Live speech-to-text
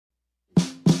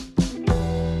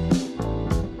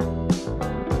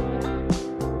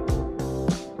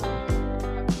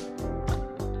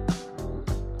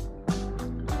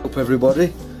up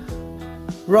everybody.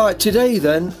 Right, today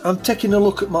then I'm taking a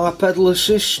look at my pedal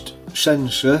assist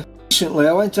sensor. Recently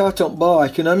I went out on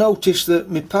bike and I noticed that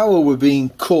my power were being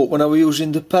cut when I was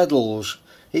using the pedals.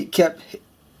 It kept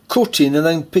cutting and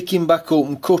then picking back up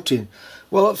and cutting.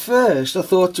 Well, at first I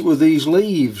thought it were these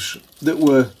leaves that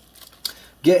were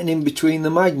getting in between the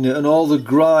magnet and all the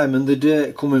grime and the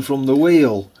dirt coming from the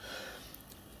wheel.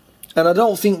 And I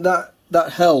don't think that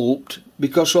helped,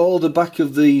 because all the back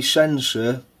of the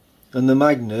sensor and the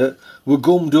magnet were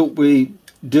gummed up with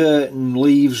dirt and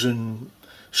leaves and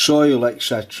soil,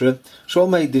 etc. So I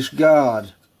made this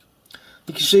guard.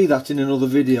 You can see that in another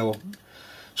video.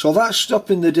 So that's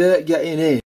stopping the dirt getting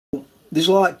in. There's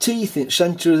like teeth in the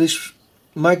centre of this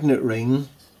magnet ring,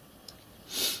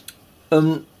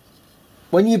 and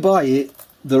when you buy it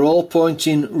they're all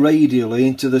pointing radially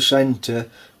into the centre.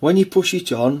 When you push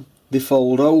it on they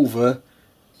fold over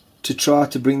to try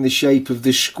to bring the shape of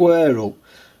this square up,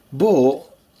 but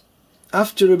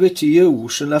after a bit of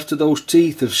use and after those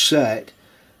teeth have set,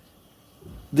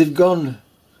 they're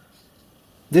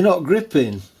not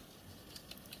gripping.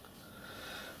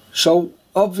 So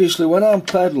obviously when I'm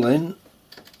pedalling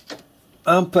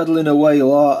away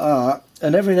like that,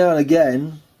 and every now and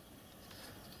again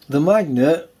the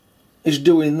magnet is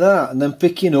doing that and then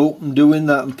picking up and doing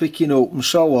that and picking up and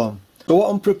so on. So what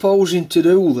I'm proposing to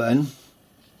do then, I'm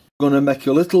going to make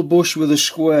a little bush with a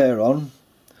square on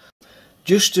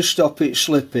just to stop it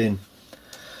slipping.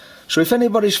 So if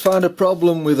anybody's found a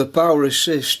problem with a power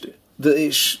assist,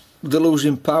 that they're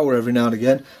losing power every now and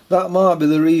again, that might be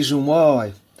the reason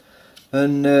why.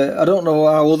 And I don't know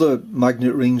how other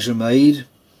magnet rings are made,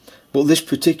 but this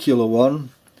particular one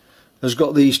has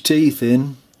got these teeth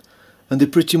in and they're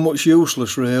pretty much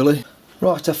useless really.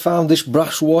 Right, I found this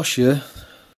brass washer.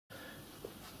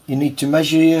 You need to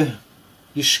measure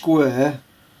your square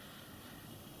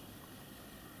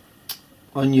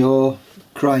on your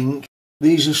crank.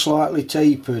 These are slightly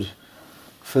tapered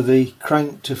for the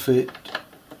crank to fit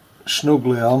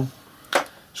snugly on.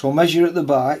 So measure at the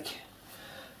back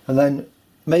and then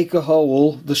make a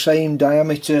hole the same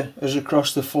diameter as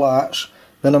across the flats.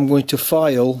 Then I'm going to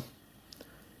file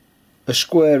a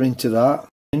square into that.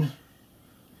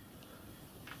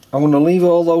 I'm going to leave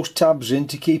all those tabs in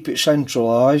to keep it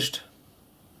centralised.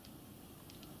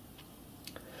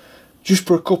 Just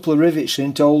put a couple of rivets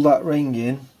in to hold that ring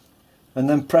in, and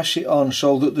then press it on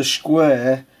so that the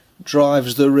square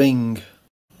drives the ring.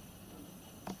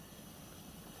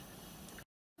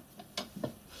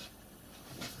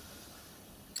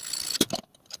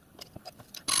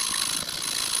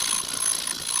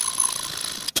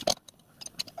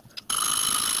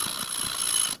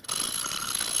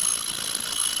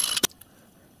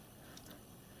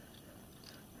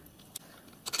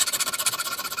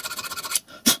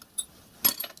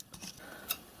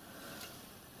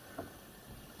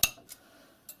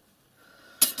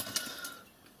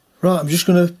 Right, I'm just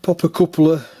going to pop a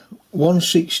couple of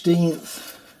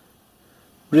 1/16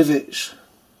 rivets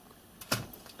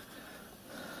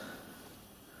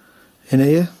in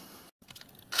here.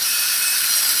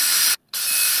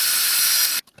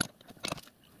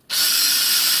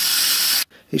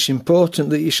 It's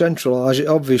important that you centralise it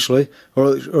obviously,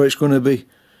 or it's going to be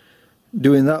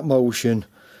doing that motion.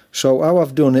 So how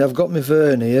I've done it, I've got my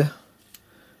vernier,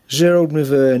 zeroed my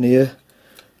vernier,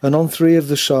 and on 3 of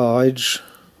the sides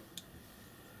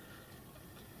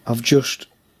I've just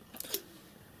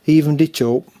evened it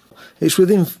up. It's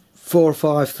within 4 or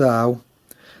 5 thou.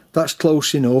 That's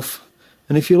close enough.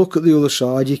 And if you look at the other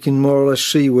side, you can more or less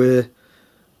see where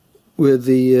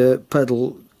the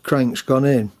pedal crank's gone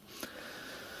in.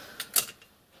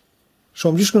 So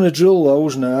I'm just going to drill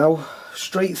those now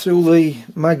straight through the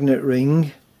magnet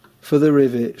ring for the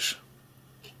rivets.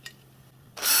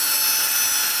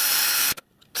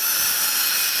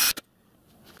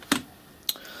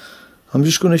 I'm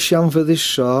just going to chamfer this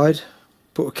side,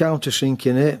 put a countersink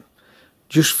in it,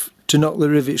 just to knock the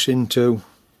rivets into.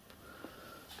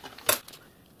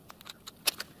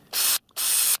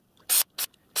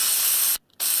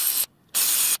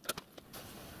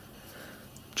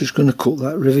 Just going to cut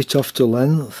that rivet off to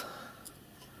length.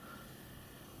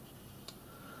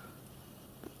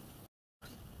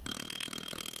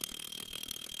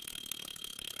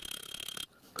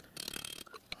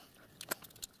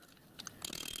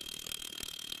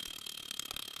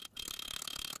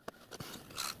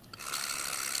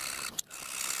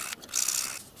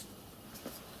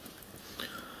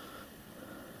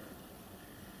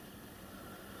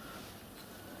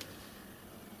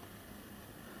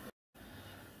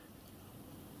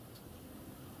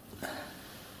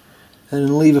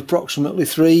 And leave approximately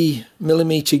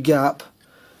 3mm gap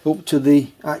up to the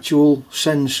actual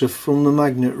sensor from the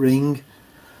magnet ring.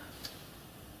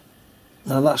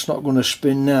 Now that's not going to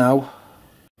spin now.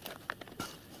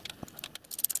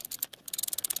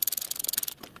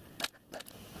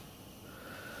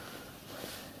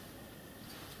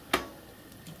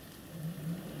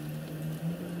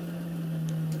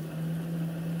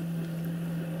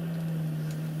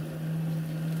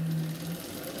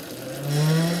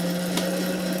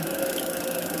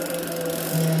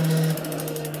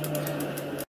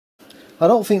 I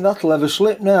don't think that'll ever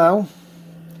slip now.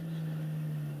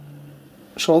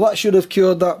 So that should have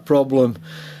cured that problem.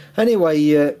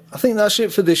 Anyway, I think that's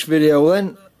it for this video then.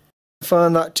 If you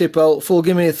find that tip helpful,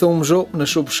 give me a thumbs up and a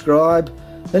subscribe.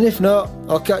 And if not,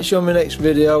 I'll catch you on my next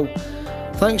video.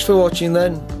 Thanks for watching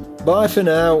then. Bye for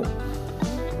now.